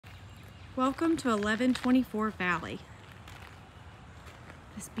Welcome to 1124 Valley.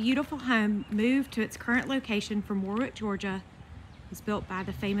 This beautiful home moved to its current location from Warwick, Georgia. It was built by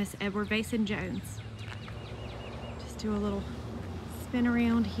the famous Edward Vason Jones. Just do a little spin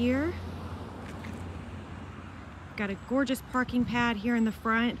around here. Got a gorgeous parking pad here in the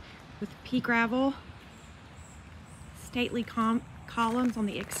front with pea gravel, stately columns on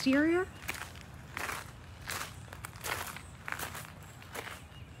the exterior.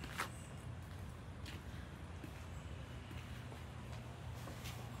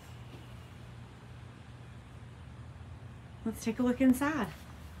 Let's take a look inside.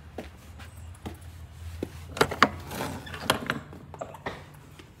 All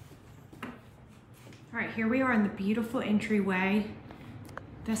right, here we are in the beautiful entryway.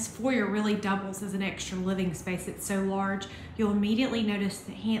 This foyer really doubles as an extra living space. It's so large. You'll immediately notice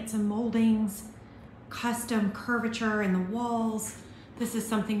the handsome moldings, custom curvature in the walls. This is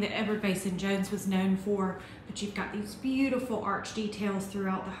something that Edward Vason Jones was known for, but you've got these beautiful arch details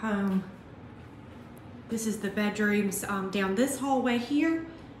throughout the home. This is the bedrooms down this hallway here,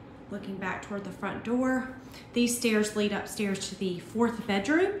 looking back toward the front door. These stairs lead upstairs to the fourth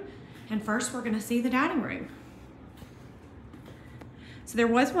bedroom. And first we're gonna see the dining room. So there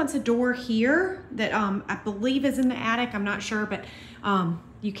was once a door here that I believe is in the attic, I'm not sure, but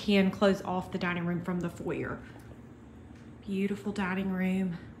you can close off the dining room from the foyer. Beautiful dining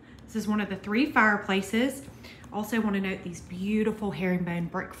room. This is one of the 3 fireplaces. Also want to note these beautiful herringbone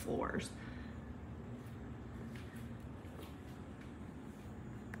brick floors.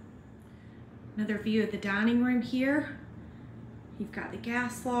 Another view of the dining room here. You've got the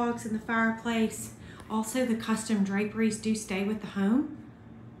gas logs in the fireplace. Also, the custom draperies do stay with the home.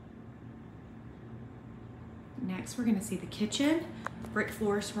 Next, we're gonna see the kitchen. Brick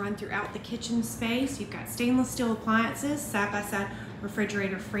floors run throughout the kitchen space. You've got stainless steel appliances, side-by-side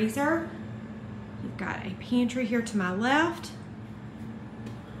refrigerator, freezer. You've got a pantry here to my left.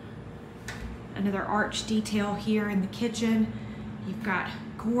 Another arch detail here in the kitchen. You've got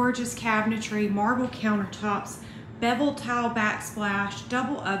gorgeous cabinetry, marble countertops, beveled tile backsplash,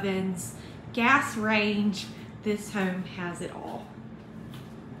 double ovens, gas range. This home has it all.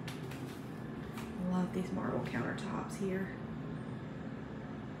 Love these marble countertops here.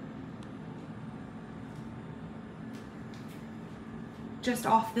 Just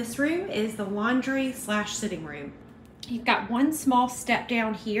off this room is the laundry / sitting room. You've got one small step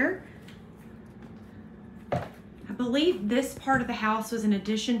down here. I believe this part of the house was an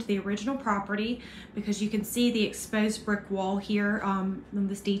addition to the original property because you can see the exposed brick wall here in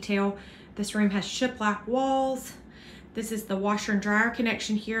this detail. This room has shiplap walls. This is the washer and dryer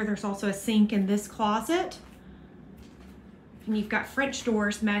connection here. There's also a sink in this closet. And you've got French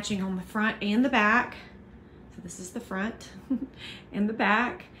doors matching on the front and the back. So this is the front and the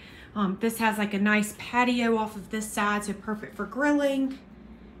back. This has like a nice patio off of this side, so perfect for grilling.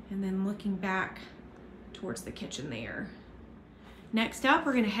 And then looking back towards the kitchen there. Next up,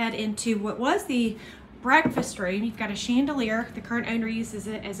 we're gonna head into what was the breakfast room. You've got a chandelier. The current owner uses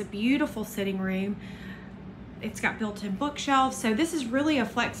it as a beautiful sitting room. It's got built-in bookshelves, so this is really a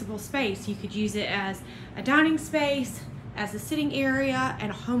flexible space. You could use it as a dining space, as a sitting area, and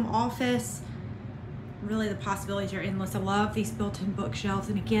a home office. Really, the possibilities are endless. I love these built-in bookshelves,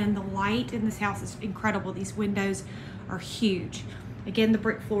 and again, the light in this house is incredible. These windows are huge. Again, the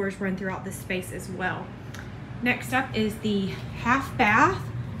brick floors run throughout this space as well. Next up is the half bath.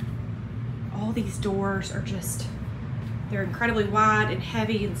 All these doors are just, they're incredibly wide and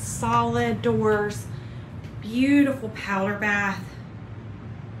heavy and solid doors. Beautiful powder bath.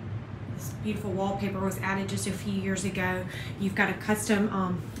 This beautiful wallpaper was added just a few years ago. You've got a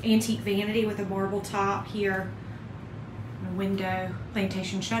custom antique vanity with a marble top here. A window,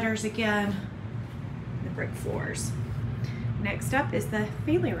 plantation shutters again. The brick floors. Next up is the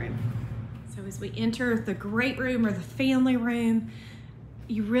family room. So as we enter the great room or the family room,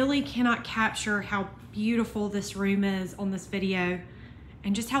 you really cannot capture how beautiful this room is on this video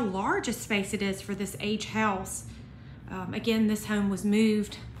and just how large a space it is for this age house. Again, this home was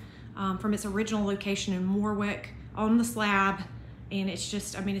moved from its original location in Warwick on the slab, and it's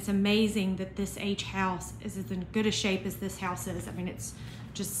just, I mean, it's amazing that this age house is as in good a shape as this house is. I mean, it's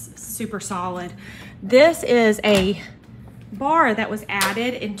just super solid. This is a bar that was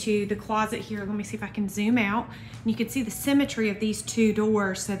added into the closet here. Let me see if I can zoom out. And you can see the symmetry of these 2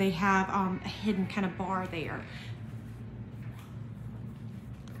 doors, so they have a hidden kind of bar there.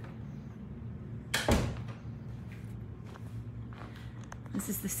 This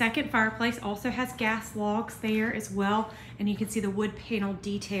is the second fireplace, also has gas logs there as well, and you can see the wood panel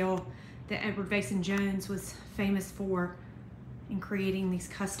detail that Edward Vason Jones was famous for and creating these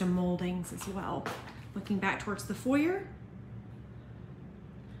custom moldings as well. Looking back towards the foyer,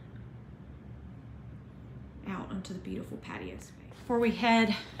 out onto the beautiful patio space. Before we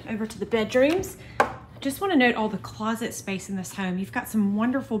head over to the bedrooms, I just want to note all the closet space in this home. You've got some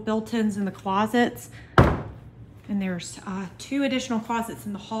wonderful built-ins in the closets, and there's 2 additional closets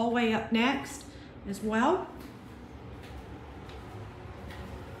in the hallway up next as well.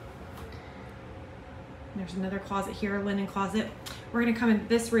 There's another closet here, a linen closet. We're gonna come into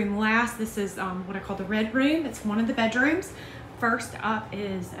this room last. This is what I call the red room. It's one of the bedrooms. First up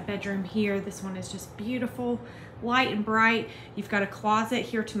is a bedroom here. This one is just beautiful, light and bright. You've got a closet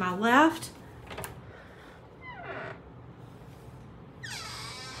here to my left.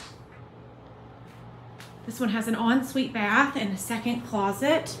 This one has an ensuite bath and a second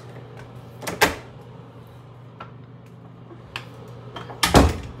closet.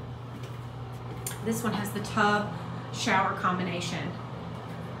 This one has the tub shower combination.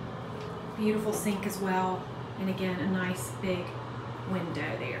 Beautiful sink as well. And again, a nice big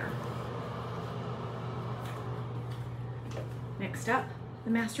window there. Next up, the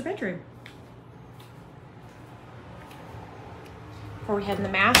master bedroom. Before we head in the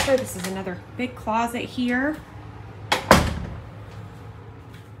master, this is another big closet here.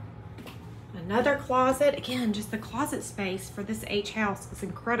 Another closet. Again, just the closet space for this H house is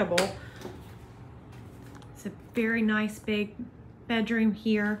incredible. It's a very nice big bedroom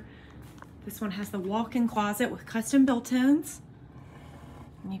here. This one has the walk-in closet with custom built-ins.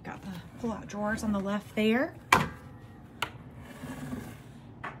 And you've got the pull-out drawers on the left there.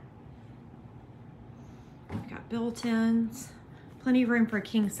 You've got built-ins, plenty of room for a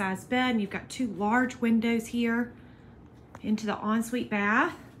king-size bed. And you've got 2 large windows here into the ensuite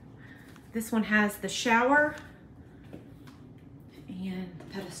bath. This one has the shower and the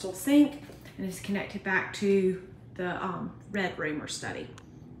pedestal sink, and is connected back to the red room or study.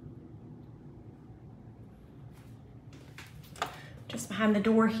 Just behind the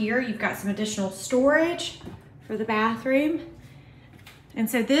door here, you've got some additional storage for the bathroom. And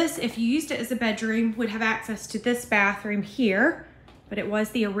so this, if you used it as a bedroom, would have access to this bathroom here, but it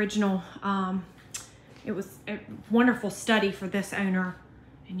was the original, it was a wonderful study for this owner.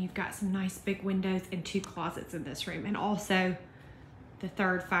 And you've got some nice big windows and 2 closets in this room, and also the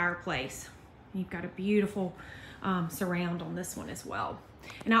 3rd fireplace. You've got a beautiful surround on this one as well.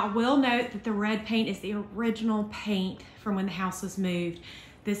 And I will note that the red paint is the original paint from when the house was moved.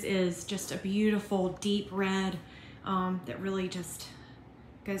 This is just a beautiful deep red that really just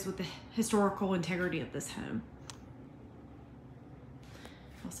goes with the historical integrity of this home.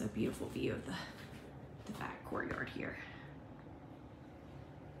 Also a beautiful view of the back courtyard here.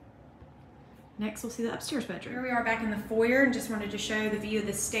 Next, we'll see the upstairs bedroom. Here we are back in the foyer, and just wanted to show the view of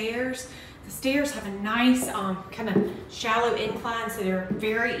the stairs. The stairs have a nice kind of shallow incline, so they're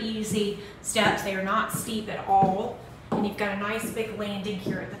very easy steps. They are not steep at all. And you've got a nice big landing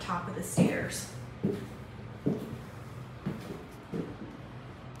here at the top of the stairs.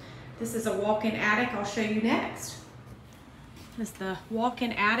 This is a walk-in attic I'll show you next. This is the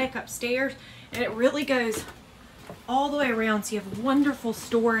walk-in attic upstairs, and it really goes all the way around, so you have wonderful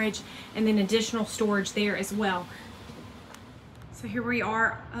storage and then additional storage there as well. So here we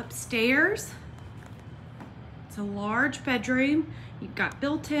are upstairs. It's a large bedroom. You've got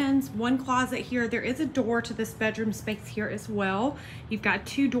built-ins, 1 closet here. There is a door to this bedroom space here as well. You've got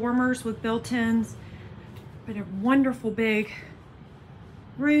 2 dormers with built-ins, but a wonderful big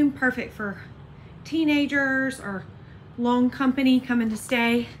room, perfect for teenagers or long company coming to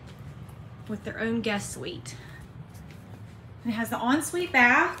stay with their own guest suite. It has the ensuite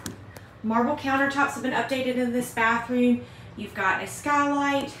bath. Marble countertops have been updated in this bathroom. You've got a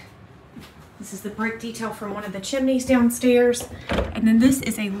skylight. This is the brick detail from one of the chimneys downstairs. And then this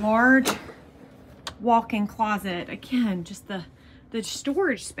is a large walk-in closet. Again, just the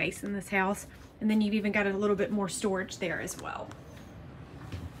storage space in this house. And then you've even got a little bit more storage there as well.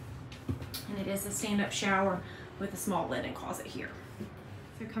 And it is a stand-up shower with a small linen closet here.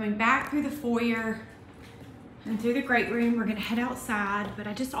 So coming back through the foyer, and through the great room, we're gonna head outside, but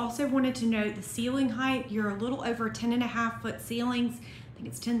I just also wanted to note the ceiling height. You're a little over 10.5-foot ceilings. I think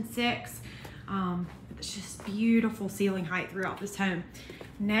it's 10.6. But it's just beautiful ceiling height throughout this home.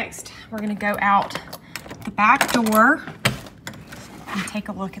 Next, we're gonna go out the back door and take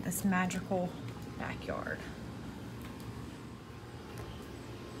a look at this magical backyard.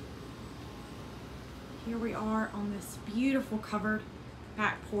 Here we are on this beautiful covered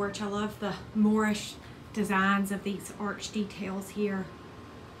back porch. I love the Moorish designs of these arch details here.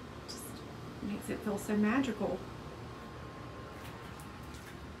 Just makes it feel so magical.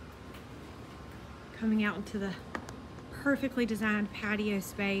 Coming out into the perfectly designed patio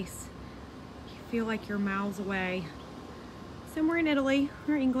space. You feel like you're miles away. Somewhere in Italy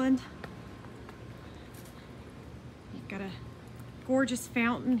or England. You've got a gorgeous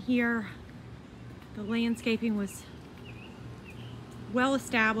fountain here. The landscaping was well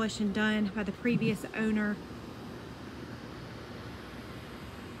established and done by the previous owner.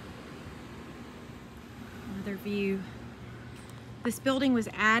 Another view. This building was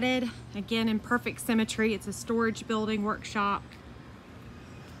added, again in perfect symmetry. It's a storage building, workshop.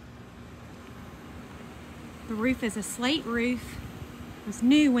 The roof is a slate roof. It was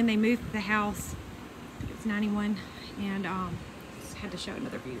new when they moved to the house. I think it's 91. And just had to show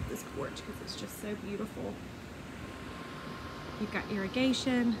another view of this porch because it's just so beautiful. You've got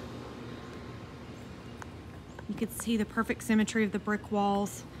irrigation. You can see the perfect symmetry of the brick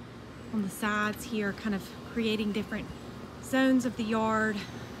walls on the sides here, kind of creating different zones of the yard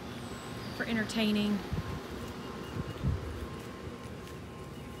for entertaining.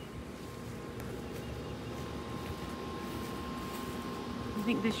 I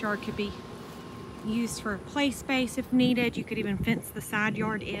think this yard could be used for play space if needed. You could even fence the side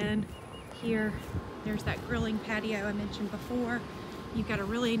yard in here. There's that grilling patio I mentioned before. You've got a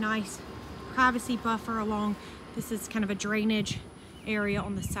really nice privacy buffer along. This is kind of a drainage area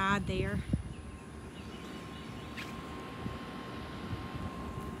on the side there.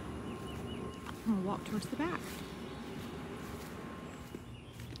 I'm gonna walk towards the back.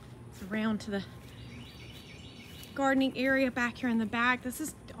 It's around to the gardening area back here in the back. This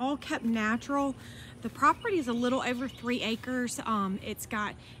is all kept natural. The property is a little over 3 acres.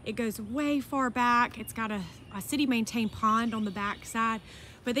 It goes way far back. It's got a city maintained pond on the back side,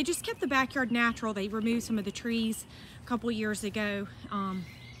 but they just kept the backyard natural. They removed some of the trees a couple years ago, and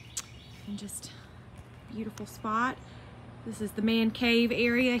just beautiful spot. This is the man cave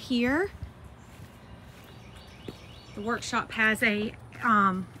area here. The workshop has a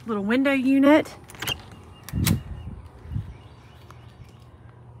little window unit.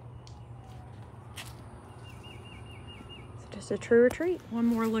 It's just a true retreat. One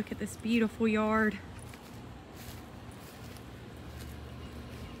more look at this beautiful yard.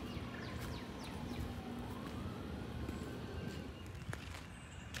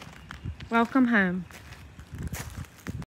 Welcome home.